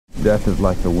Death is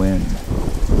like the wind,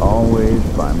 always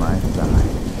by my side.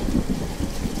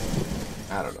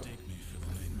 I don't know.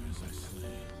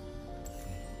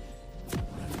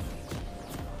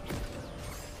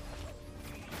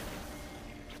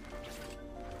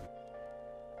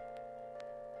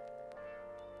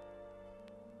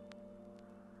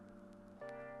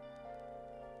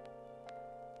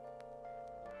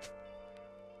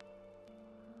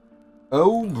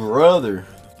 Oh, brother.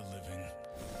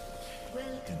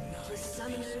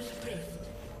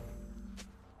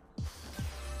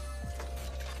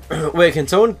 Wait, can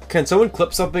someone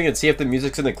clip something and see if the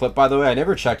music's in the clip? By the way, I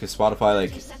never checked if Spotify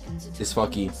like is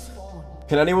fucky.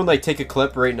 Can anyone like take a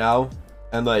clip right now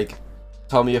and like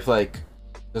tell me if like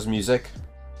there's music?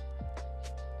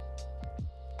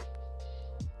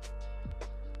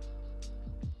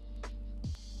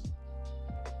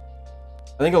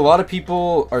 I think a lot of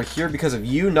people are here because of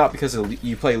you, not because of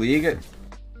you play League.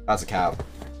 That's a cap.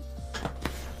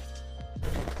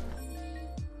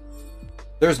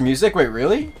 There's music? Wait,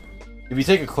 really? If you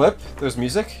take a clip, there's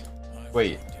music?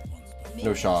 Wait.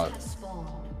 No shot.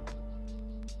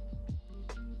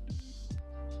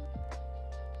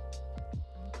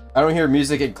 I don't hear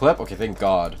music in clip? Okay, thank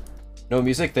God. No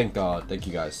music? Thank God. Thank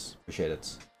you guys. Appreciate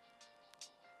it.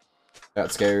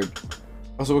 Got scared.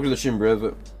 Also, welcome to the stream,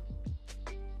 bro.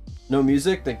 No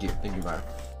music? Thank you. Thank you, man.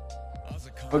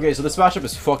 Okay, so this matchup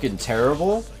is fucking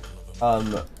terrible.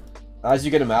 As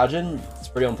you can imagine, it's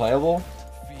pretty unplayable.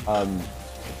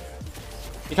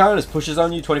 She kind of just pushes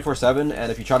on you 24/7, and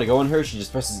if you try to go on her, she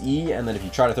just presses E, and then if you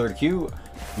try to third Q,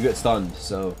 you get stunned.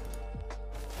 So,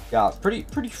 yeah, pretty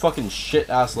fucking shit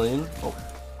ass lane. Oh,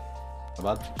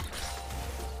 my bad.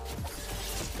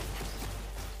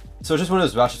 So it's just one of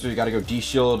those matches where you gotta go D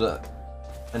shield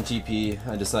and TP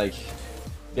and just like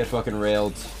get fucking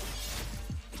railed.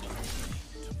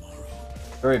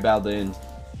 Very bad lane.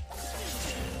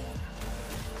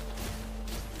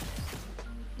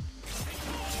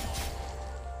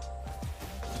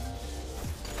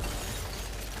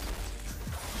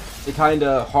 They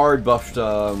kinda hard buffed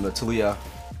Talia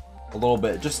a little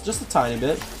bit, just a tiny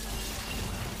bit.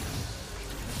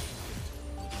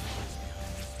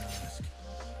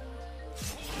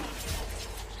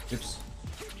 Oops.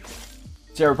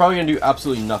 So yeah, we're probably gonna do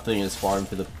absolutely nothing in this farm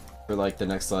for like the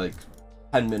next like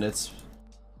 10 minutes.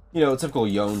 You know, typical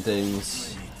Yone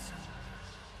things.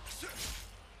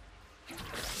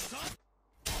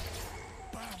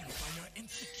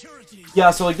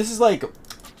 Yeah, so like this is like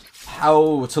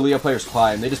how Talia players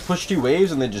climb. They just push 2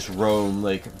 waves and then just roam.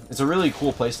 Like, it's a really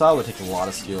cool playstyle that takes a lot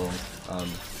of skill.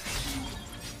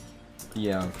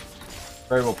 Yeah.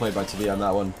 Very well played by Talia on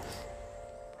that one.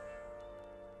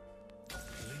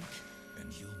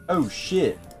 Oh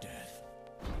shit.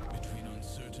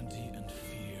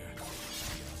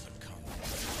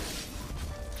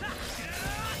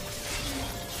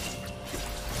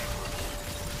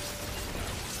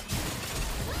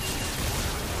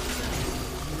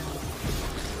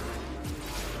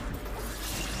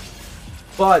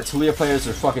 But Talia players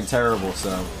are fucking terrible,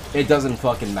 so it doesn't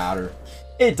fucking matter.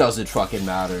 It doesn't fucking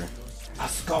matter.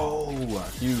 Let's go!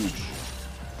 Huge.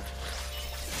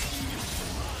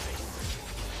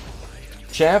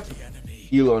 Champ,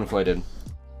 elo inflated.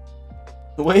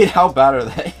 Wait, how bad are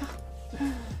they?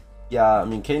 Yeah, I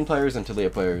mean, Kayn players and Talia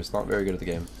players, not very good at the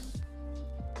game.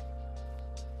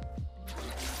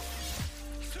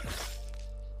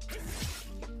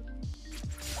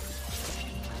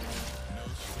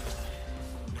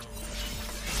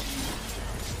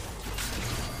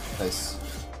 Nice.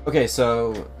 Okay,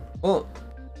 so, well,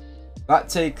 that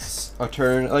takes a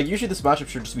turn. Like, usually this matchup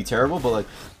should just be terrible, but, like,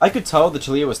 I could tell that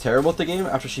Talia was terrible at the game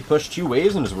after she pushed 2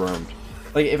 waves and just roamed.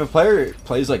 Like, if a player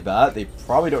plays like that, they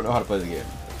probably don't know how to play the game.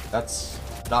 That's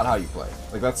not how you play.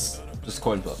 Like, that's just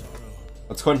coin flip.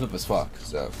 That's coin flip as fuck,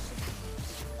 so.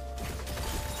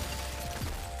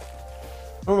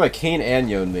 I remember my Kayn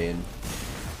and Yone main.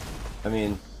 I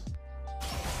mean,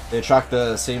 they attract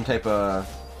the same type of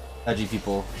edgy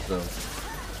people, so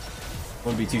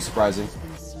wouldn't be too surprising.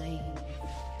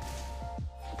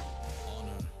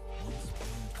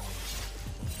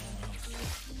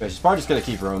 Okay, she's probably just gonna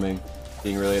keep roaming,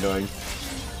 being really annoying.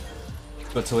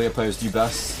 But Talia players do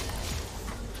best.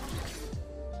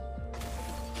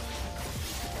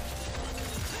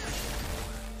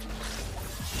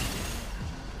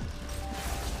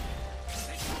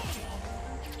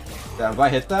 Damn, if I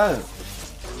hit that,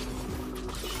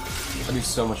 I'd do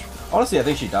so much. Honestly, I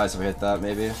think she dies if I hit that,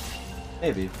 maybe.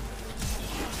 Maybe.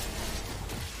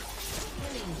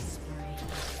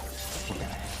 Okay.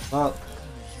 Well,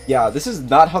 yeah, this is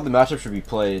not how the matchup should be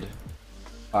played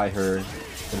by her,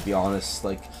 to be honest.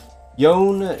 Like,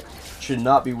 Yone should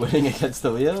not be winning against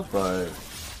Talia, but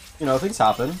you know, things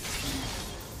happen.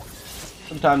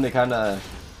 Sometimes they kind of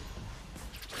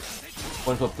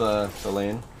one flip the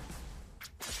lane.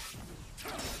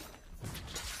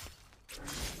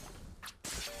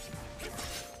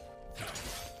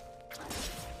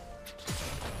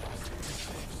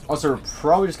 Also, we're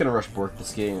probably just gonna rush Bork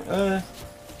this game. I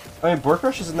mean, Bork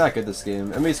Rush isn't that good this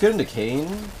game. I mean, it's good into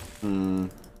Kane.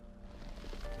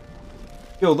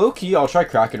 Yo, low key, I'll try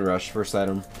Kraken Rush first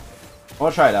item. I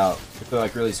want to try it out if they're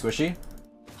like really squishy.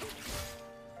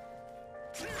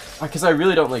 Because I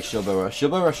really don't like Shield Bow Rush.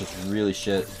 Shield Bow Rush is really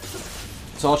shit.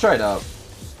 So I'll try it out.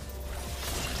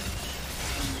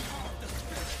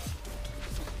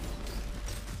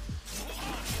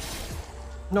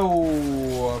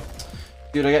 No,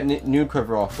 dude, I got Nude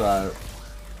Quiver off that.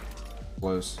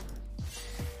 Close.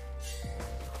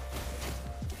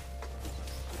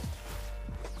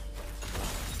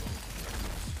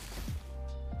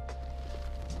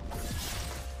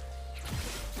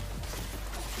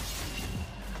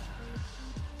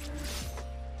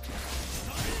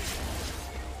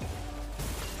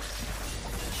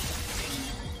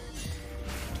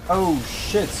 Oh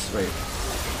shit! Wait.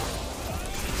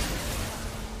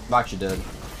 I'm actually dead.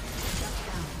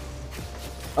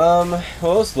 Well,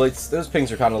 those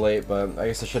pings are kind of late, but I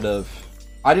guess I should have.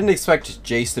 I didn't expect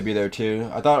Jace to be there too.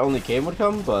 I thought only Kane would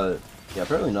come, but yeah,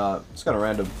 apparently not. It's kind of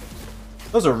random.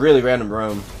 That was a really random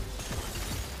roam.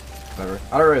 Whatever.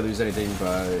 I don't really lose anything,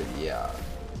 but yeah.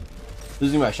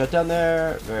 Losing my shutdown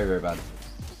there, very, very bad.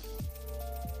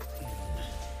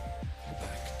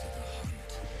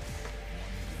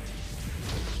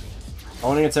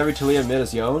 Owning against every Talia mid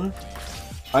is Yone.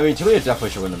 I mean, Talia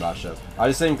definitely should win the matchup. I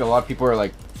just think a lot of people are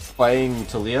like playing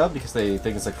Talia because they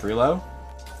think it's like free low,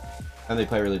 and they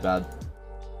play really bad.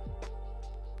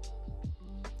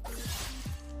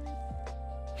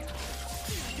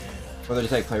 Or they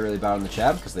just like play really bad in the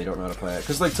chat because they don't know how to play it.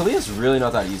 Because like Talia's really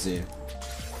not that easy.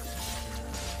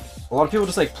 A lot of people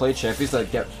just like play champions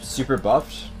that get super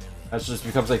buffed. That just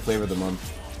becomes like flavor of the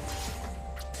month.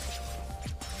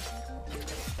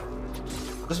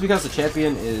 Just because the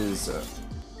champion is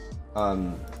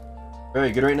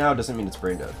very good right now doesn't mean it's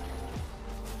brain dead.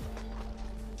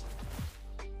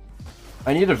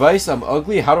 I need advice. I'm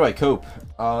ugly. How do I cope?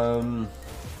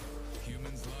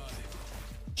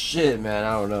 Shit, man.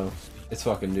 I don't know. It's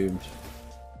fucking doomed.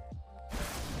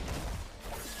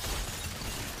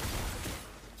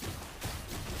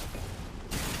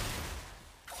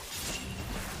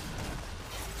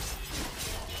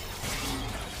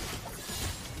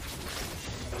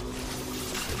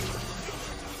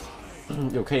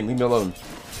 Yo, Kane, leave me alone.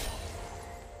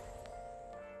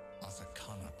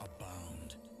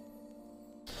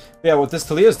 Yeah, what this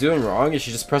Talia is doing wrong is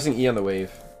she's just pressing E on the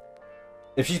wave.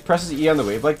 If she presses E on the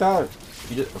wave like that,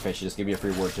 she just she just gave me a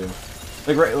free ward too.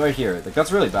 Like right here, like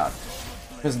that's really bad.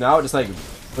 Because now it just like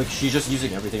she's just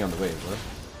using everything on the wave, right?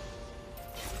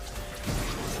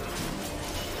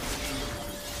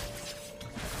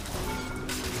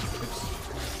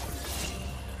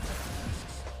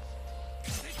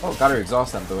 Oh, got her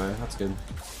exhaust out of the way. That's good.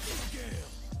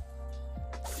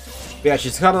 But yeah,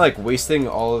 she's kind of like wasting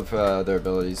all of their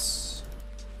abilities.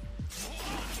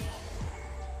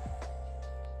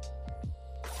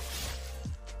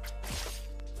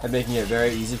 And making it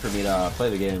very easy for me to play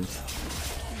the game.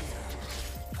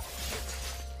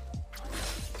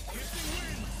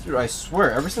 Dude, I swear,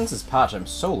 ever since this patch, I'm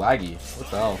so laggy. What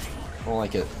the hell? I don't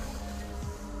like it.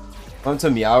 On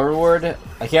to Meow reward.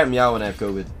 I can't meow when I have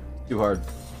COVID. Too hard.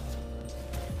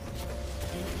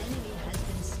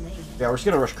 Yeah, we're just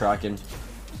gonna rush Kraken.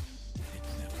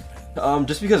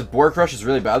 Just because Bork Rush is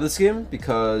really bad this game,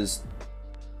 because,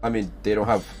 I mean, they don't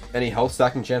have any health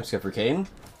stacking champs except for Kane.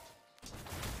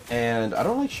 And I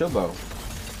don't like Shield Bow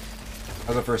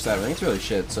as a first item. I think it's really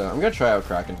shit, so I'm gonna try out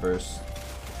Kraken first.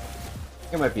 I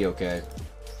think it might be okay.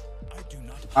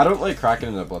 I don't like Kraken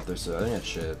in the Bloodthirster, I think that's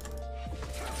shit.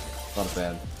 Not a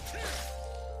fan.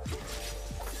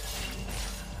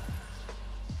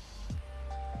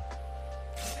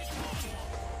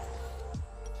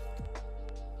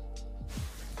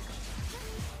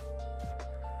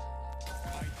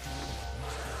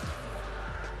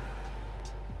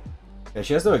 Yeah,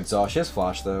 she has no exhaust. She has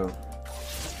flash though.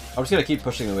 I'm just gonna keep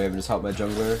pushing the wave and just help my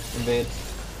jungler invade.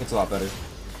 It's a lot better.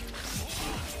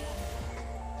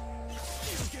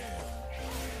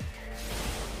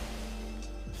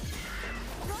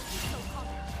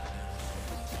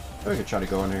 I could try to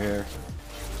go under here.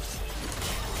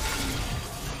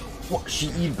 What? She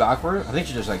E'd backward? I think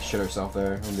she just like shit herself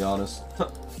there, to be honest.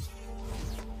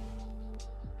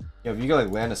 Yeah, if you could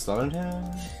like land a stun on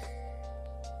him.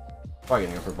 Probably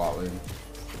gonna go for bot lane.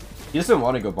 He doesn't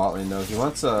want to go bot lane though. He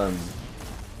wants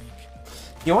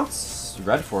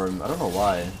red for him. I don't know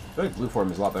why. I feel like blue for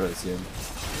him is a lot better this game.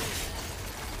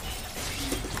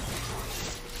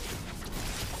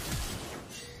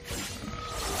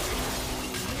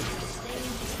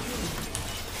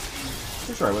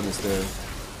 Pretty sure I win this there.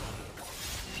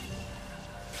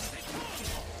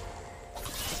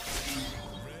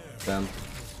 Damn.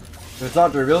 If it's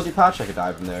not durability patch, I could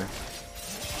dive him there.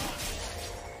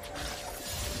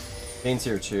 Kane's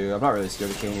here too. I'm not really scared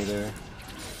of Kane either.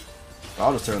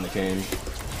 I'll just turn the Kane.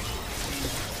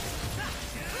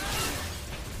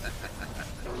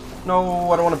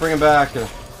 No, I don't want to bring him back. You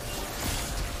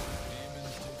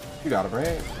got him,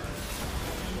 right?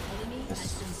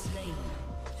 Yes.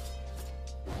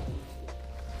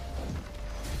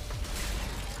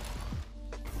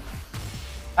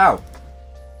 Ow!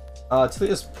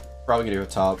 Talia's probably gonna go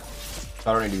top.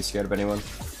 I don't need to be scared of anyone.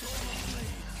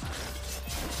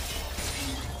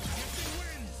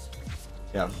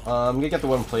 Yeah, I'm gonna get the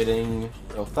one plating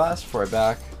real fast before I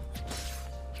back.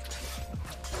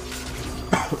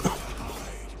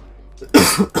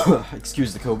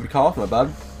 Excuse the COVID cough, my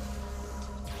bad.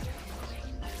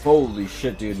 Holy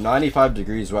shit, dude. 95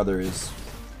 degrees weather is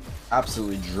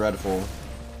absolutely dreadful.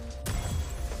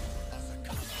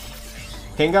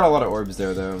 Kane got a lot of orbs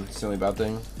there, though. It's the only bad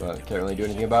thing, but can't really do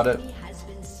anything about it.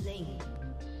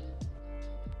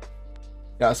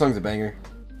 Yeah, that song's a banger.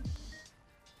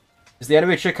 Is the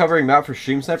anime chick covering map for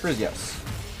stream snipers? Yes.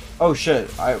 Oh shit,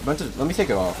 I meant to, let me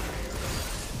take it off.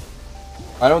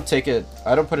 I don't take it,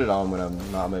 I don't put it on when I'm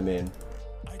not on my main.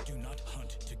 I do not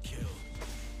hunt to kill.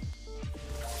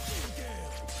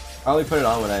 I only put it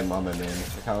on when I'm on my main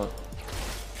account.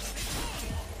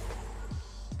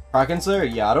 Kraken Slayer?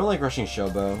 Yeah, I don't like rushing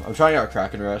Showbow. I'm trying out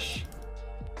Kraken Rush.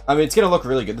 I mean, it's gonna look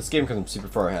really good this game because I'm super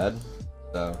far ahead.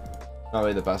 So, not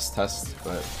really the best test,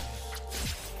 but...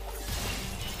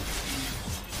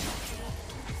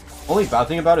 Only bad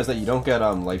thing about it is that you don't get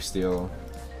lifesteal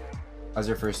as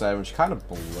your first item, which kind of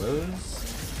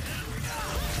blows.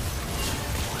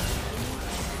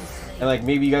 And like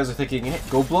maybe you guys are thinking, hey,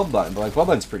 go Bloodline, but like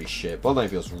Bloodline's pretty shit. Bloodline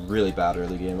feels really bad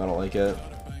early game. I don't like it.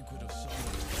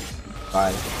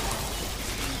 Bye.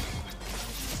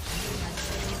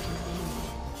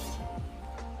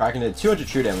 Kraken did 200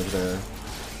 true damage there.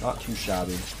 Not too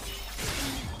shabby.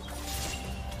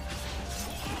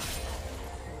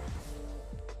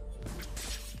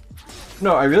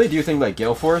 No, I really do think like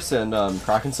Gale Force and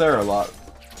Kraken Slayer are a lot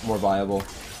more viable.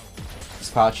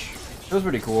 This patch feels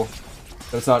pretty cool,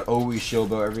 but it's not always shield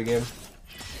bow every game.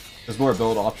 There's more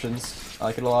build options. I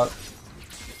like it a lot.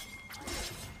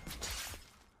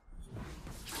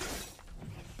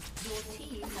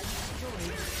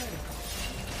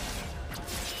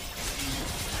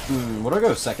 What do I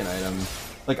go second item?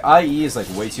 Like IE is like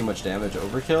way too much damage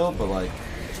overkill, but like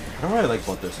I don't really like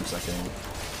Bloodthirst for second.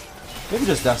 Maybe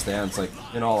just Death's Dance, like,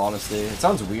 in all honesty. It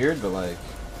sounds weird, but like...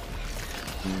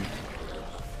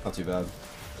 not too bad.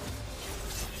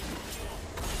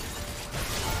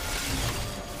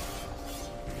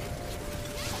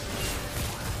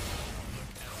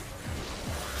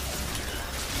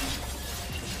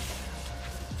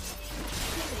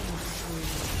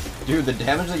 Dude, the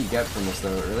damage that you get from this,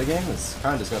 though, early game is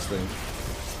kind of disgusting.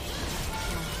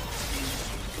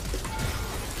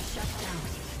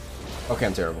 Okay,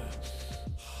 I'm terrible.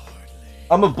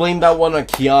 I'm gonna blame that one on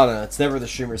Kiana. It's never the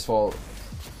streamer's fault.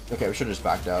 Okay, we should have just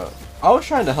backed out. I was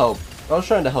trying to help. I was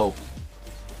trying to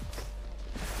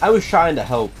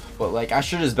help, but like I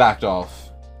should have just backed off.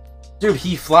 Dude,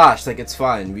 he flashed. Like it's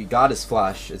fine. We got his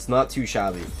flash. It's not too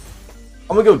shabby.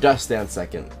 I'm gonna go Death's Dance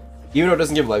second, even though it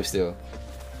doesn't give lifesteal.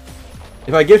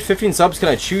 If I get 15 subs, can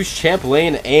I choose champ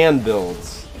lane and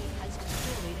builds?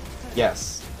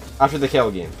 Yes. After the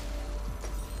Kale game.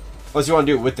 Unless you want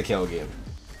to do it with the Kale game.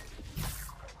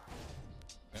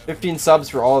 15 subs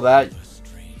for all that.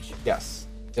 Yes.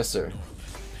 Yes, sir.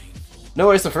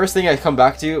 No, it's the first thing I come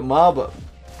back to. Mob.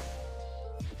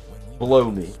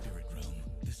 Blow me.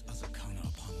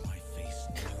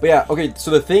 But yeah, okay,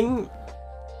 so the thing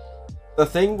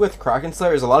with Kraken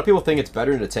Slayer is a lot of people think it's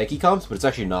better into tanky comps, but it's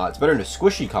actually not. It's better into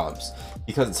squishy comps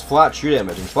because it's flat true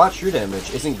damage, and flat true damage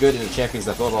isn't good into champions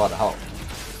that build a lot of health.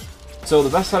 So the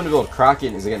best time to build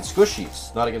Kraken is against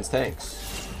squishies, not against tanks.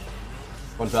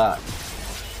 Fun fact.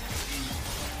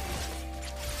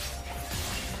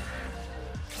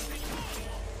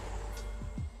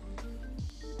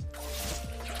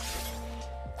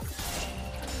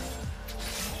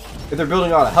 If they're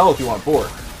building a lot of health, you want Bork.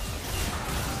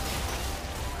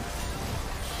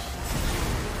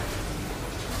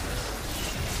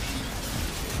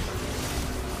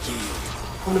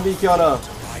 Come to me, Kiana.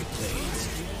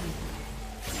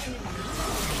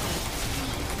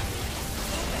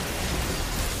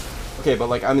 Okay, but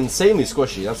like, I'm insanely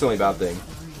squishy. That's the only bad thing.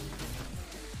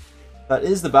 That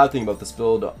is the bad thing about this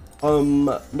build.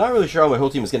 Not really sure how my whole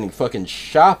team is getting fucking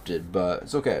shafted, but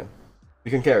it's okay.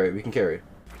 We can carry, we can carry.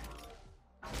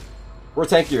 We're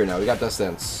tankier now, we got Death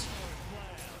Stance.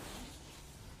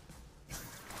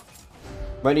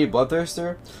 Might need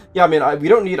Bloodthirster? Yeah, I mean, we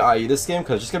don't need IE this game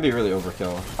because it's just gonna be really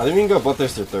overkill. I think we can go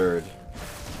Bloodthirster third.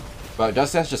 But Death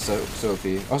Stance just so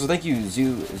OP. Also, thank you,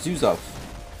 Zuzov.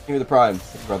 Thank you for the Prime.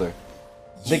 Thank you, brother.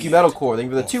 Thank you, Metalcore. Thank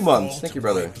you for the 2 months. Thank you,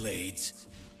 brother.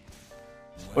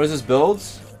 What is this build?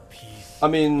 I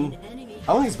mean, I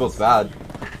don't think this build's bad.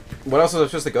 What else was I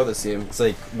supposed to go this game? It's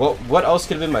like, what else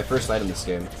could have been my first item this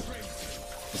game?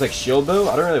 It's like Shield Bow?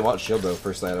 I don't really want Shield Bow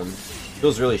first item.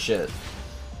 Feels really shit.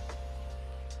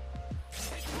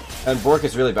 And Bork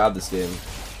is really bad this game.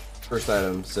 First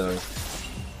item, so...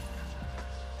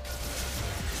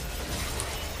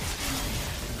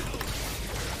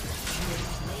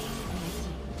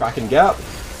 Cracking Gap.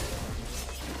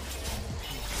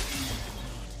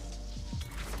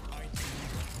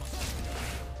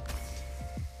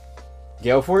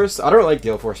 Gale Force? I don't like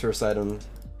Gale Force first item.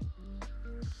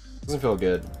 Doesn't feel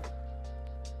good.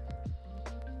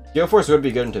 Gale Force would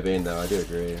be good into Vayne though, I do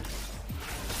agree.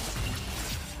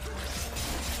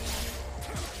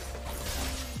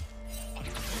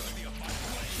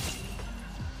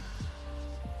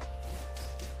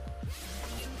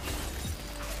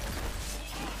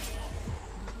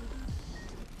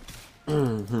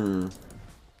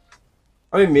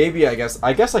 I mean, maybe, I guess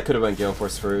I could have went Gale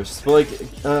Force first, but like,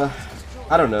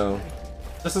 I don't know.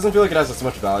 This doesn't feel like it has as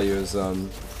much value as,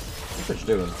 what's it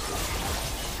doing?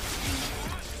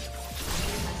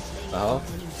 The hell?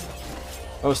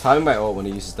 I was timing my ult when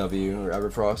he uses W, or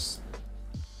Everfrost.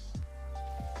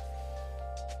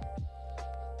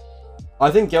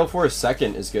 I think Gale Force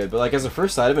second is good, but like, as a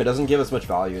first item, it doesn't give as much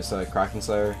value as, Kraken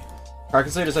Slayer.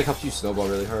 Kraken Slayer just, like, helps you snowball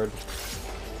really hard.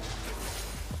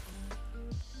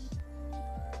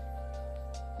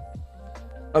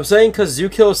 I'm saying because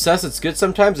Zukil says it's good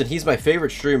sometimes, and he's my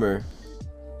favorite streamer.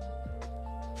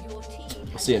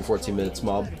 I'll see you in 14 minutes,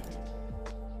 mob.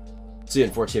 See you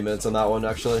in 14 minutes on that one,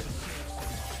 actually.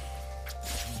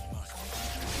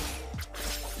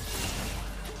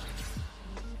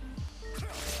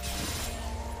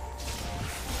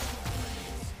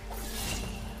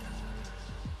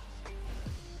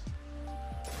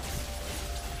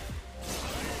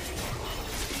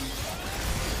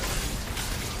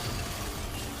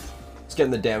 Just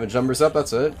getting the damage numbers up,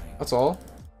 that's it. That's all.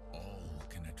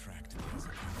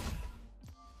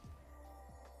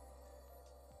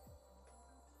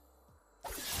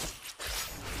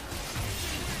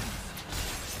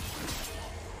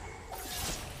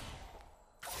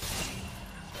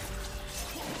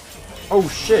 Oh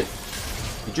shit!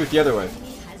 You juked the other way.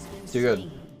 Too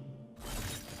good.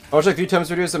 I watched like 3 times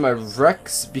videos and my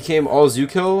Rex became all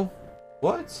Zukil.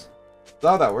 What? Is that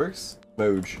how that works?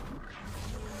 Moj.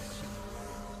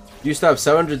 Used to have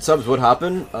 700 subs, what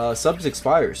happened? Subs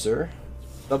expire, sir.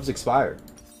 Subs expire.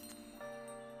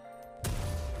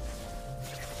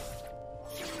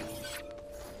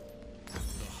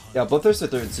 Yeah, Bloodthirster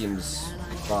 3rd seems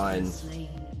fine.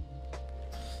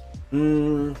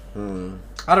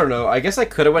 I don't know. I guess I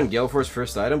could have went Gale Force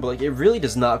first item, but like it really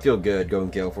does not feel good going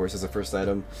Gale Force as a first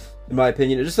item. In my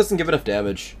opinion, it just doesn't give enough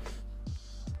damage.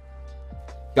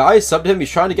 Guys, sub to him. He's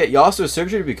trying to get Yasuo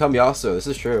surgery to become Yasuo. This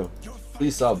is true.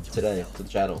 Please sub today to the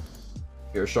channel.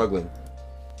 You're struggling.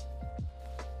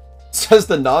 Says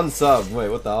the non-sub. Wait,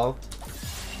 what the hell?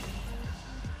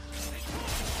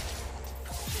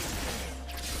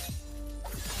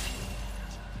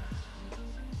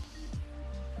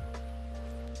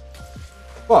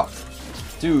 Fuck.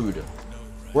 Dude.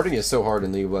 Wording is so hard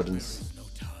in League of Legends.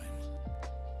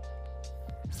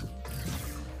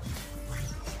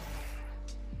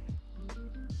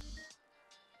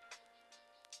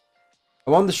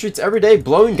 I'm on the streets every day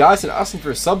blowing guys and asking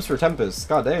for subs for Tempest.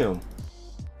 God damn.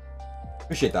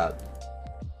 Appreciate that.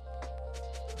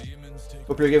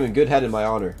 Hope you're giving good head in my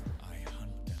honor.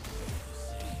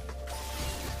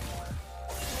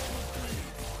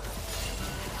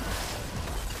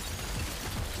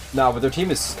 Nah, but their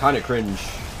team is kind of cringe.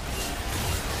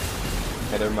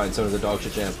 Okay, never mind. So does the dog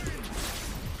shit champ.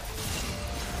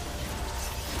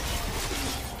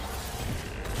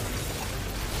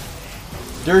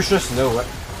 There's just no way.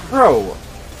 Bro,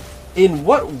 in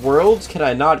what worlds can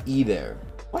I not E there?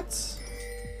 What?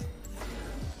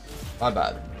 My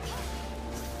bad.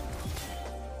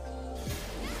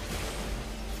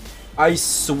 I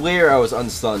swear I was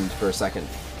unstunned for a second.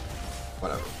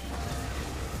 Whatever.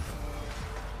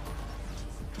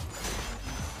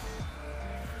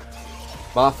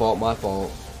 My fault, my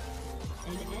fault.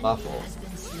 My fault.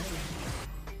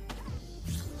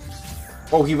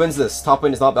 Oh, he wins this. Top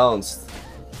lane is not balanced.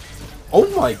 Oh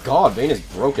my god, Vayne is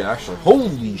broken actually.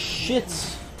 Holy shit!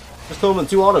 Just killed him in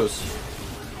 2 autos.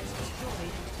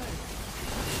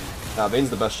 Nah,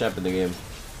 Vayne's the best champ in the game.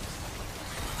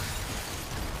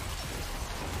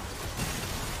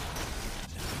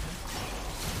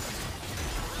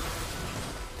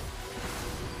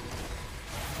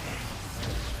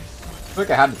 I feel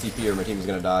like I had to TP or my team was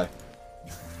gonna die.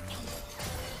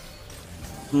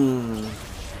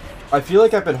 I feel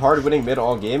like I've been hard winning mid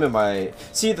all game and my...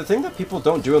 See, the thing that people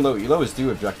don't do in low elo is do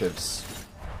objectives.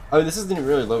 I mean, this isn't even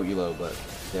really low elo, but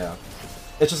yeah.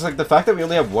 It's just like the fact that we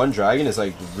only have 1 dragon is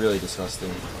like really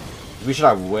disgusting. We should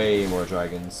have way more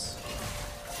dragons.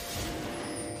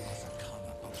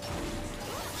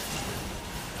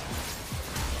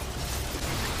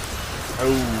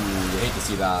 Oh, I hate to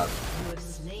see that.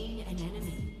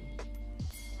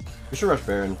 We should rush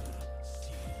Baron.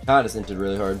 Fanart is inted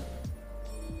really hard.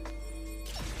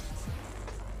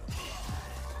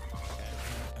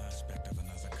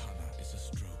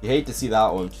 You hate to see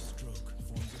that one.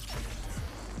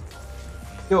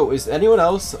 Yo, is anyone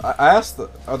else? I asked the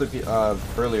other people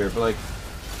earlier, but like,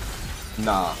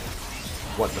 nah.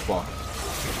 What the fuck?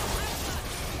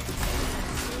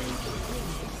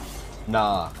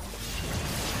 Nah.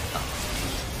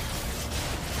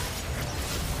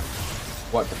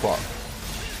 What the fuck?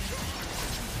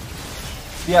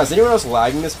 Yeah, is anyone else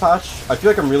lagging this patch? I feel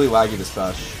like I'm really laggy this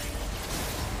patch.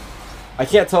 I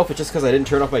can't tell if it's just because I didn't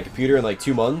turn off my computer in like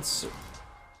 2 months.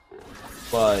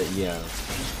 But yeah.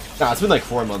 Nah, it's been like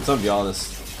 4 months, I'm gonna be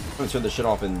honest. I haven't turned this shit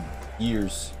off in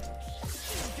years.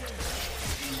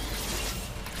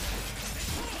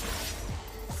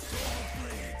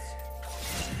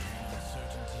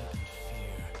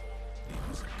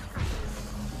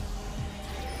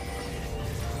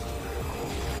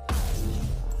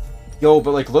 Yo,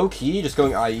 but like low key, just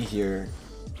going IE here.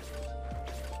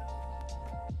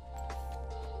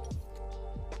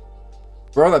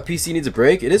 Bro, that PC needs a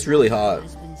break. It is really hot.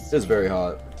 It is very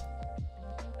hot.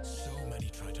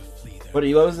 What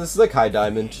elo is this? This is like high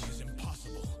diamond.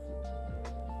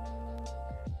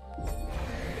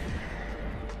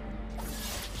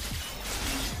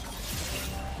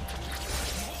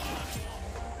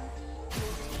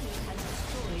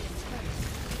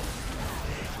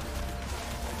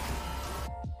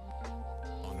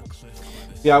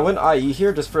 Yeah, I went IE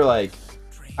here just for like,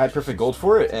 I had perfect gold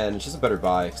for it, and it's just a better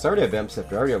buy. Because I already have Vamp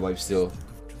Scepter, I already have Lifesteal.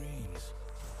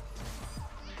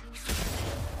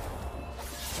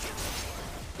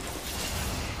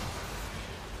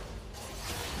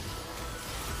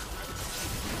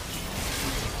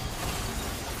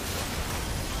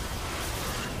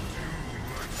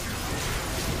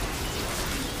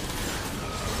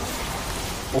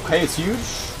 Okay, it's huge.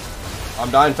 I'm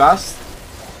dying fast.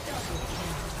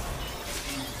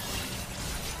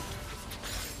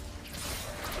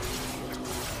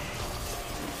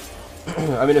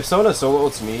 I mean, if someone solo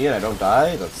ults me and I don't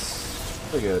die, that's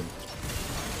pretty good.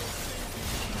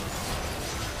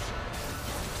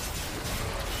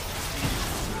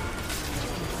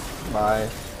 Bye.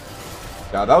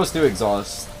 God, that was too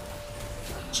exhaust.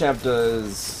 Champ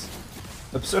does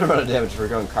absurd amount of damage for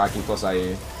going cracking plus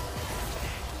IE.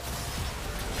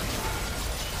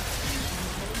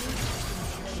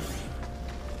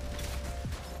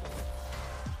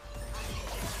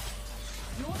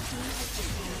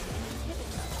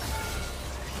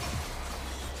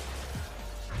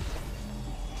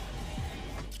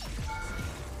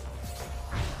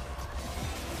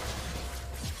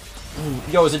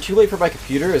 Yo, is it too late for my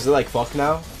computer? Is it like fucked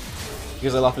now?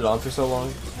 Because I left it on for so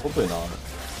long? Hopefully not.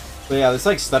 But yeah, this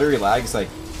like stuttery lag is like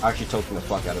actually tilting the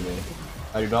fuck out of me.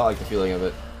 I do not like the feeling of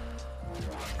it.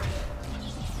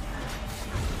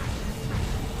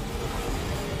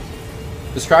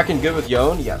 Is Kraken good with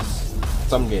Yone? Yes.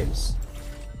 Some games.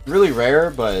 Really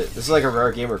rare, but this is like a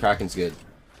rare game where Kraken's good.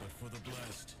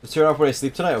 Let's turn off when I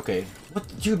sleep tonight? Okay. What?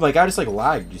 Dude, my guy just like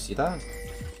lagged. Do you see that?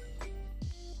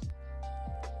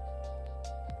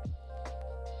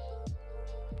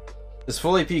 Is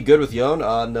full AP good with Yone?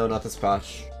 No, not this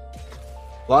patch.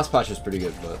 Last patch was pretty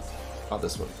good, but not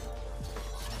this one.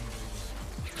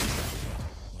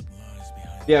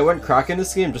 Yeah, I went Kraken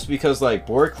this game just because like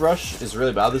Bork Rush is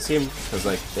really bad this game because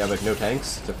like they have like no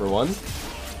tanks except for one.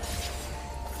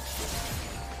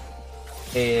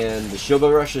 And the Shield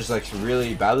Bell Rush is like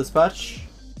really bad this patch.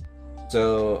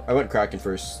 So I went Kraken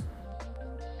first.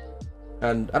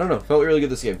 And I don't know, felt really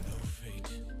good this game.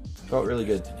 Felt really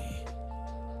good.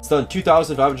 It's done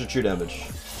 2,500 true damage.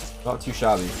 Not too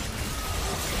shabby.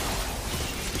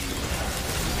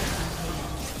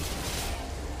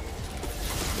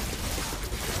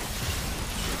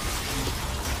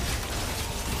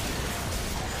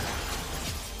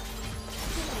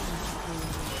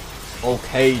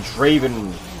 Okay,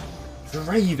 Draven.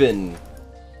 Draven.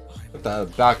 With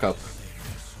the backup.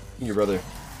 Your brother.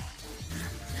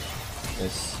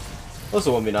 Nice.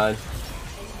 Also 1v9.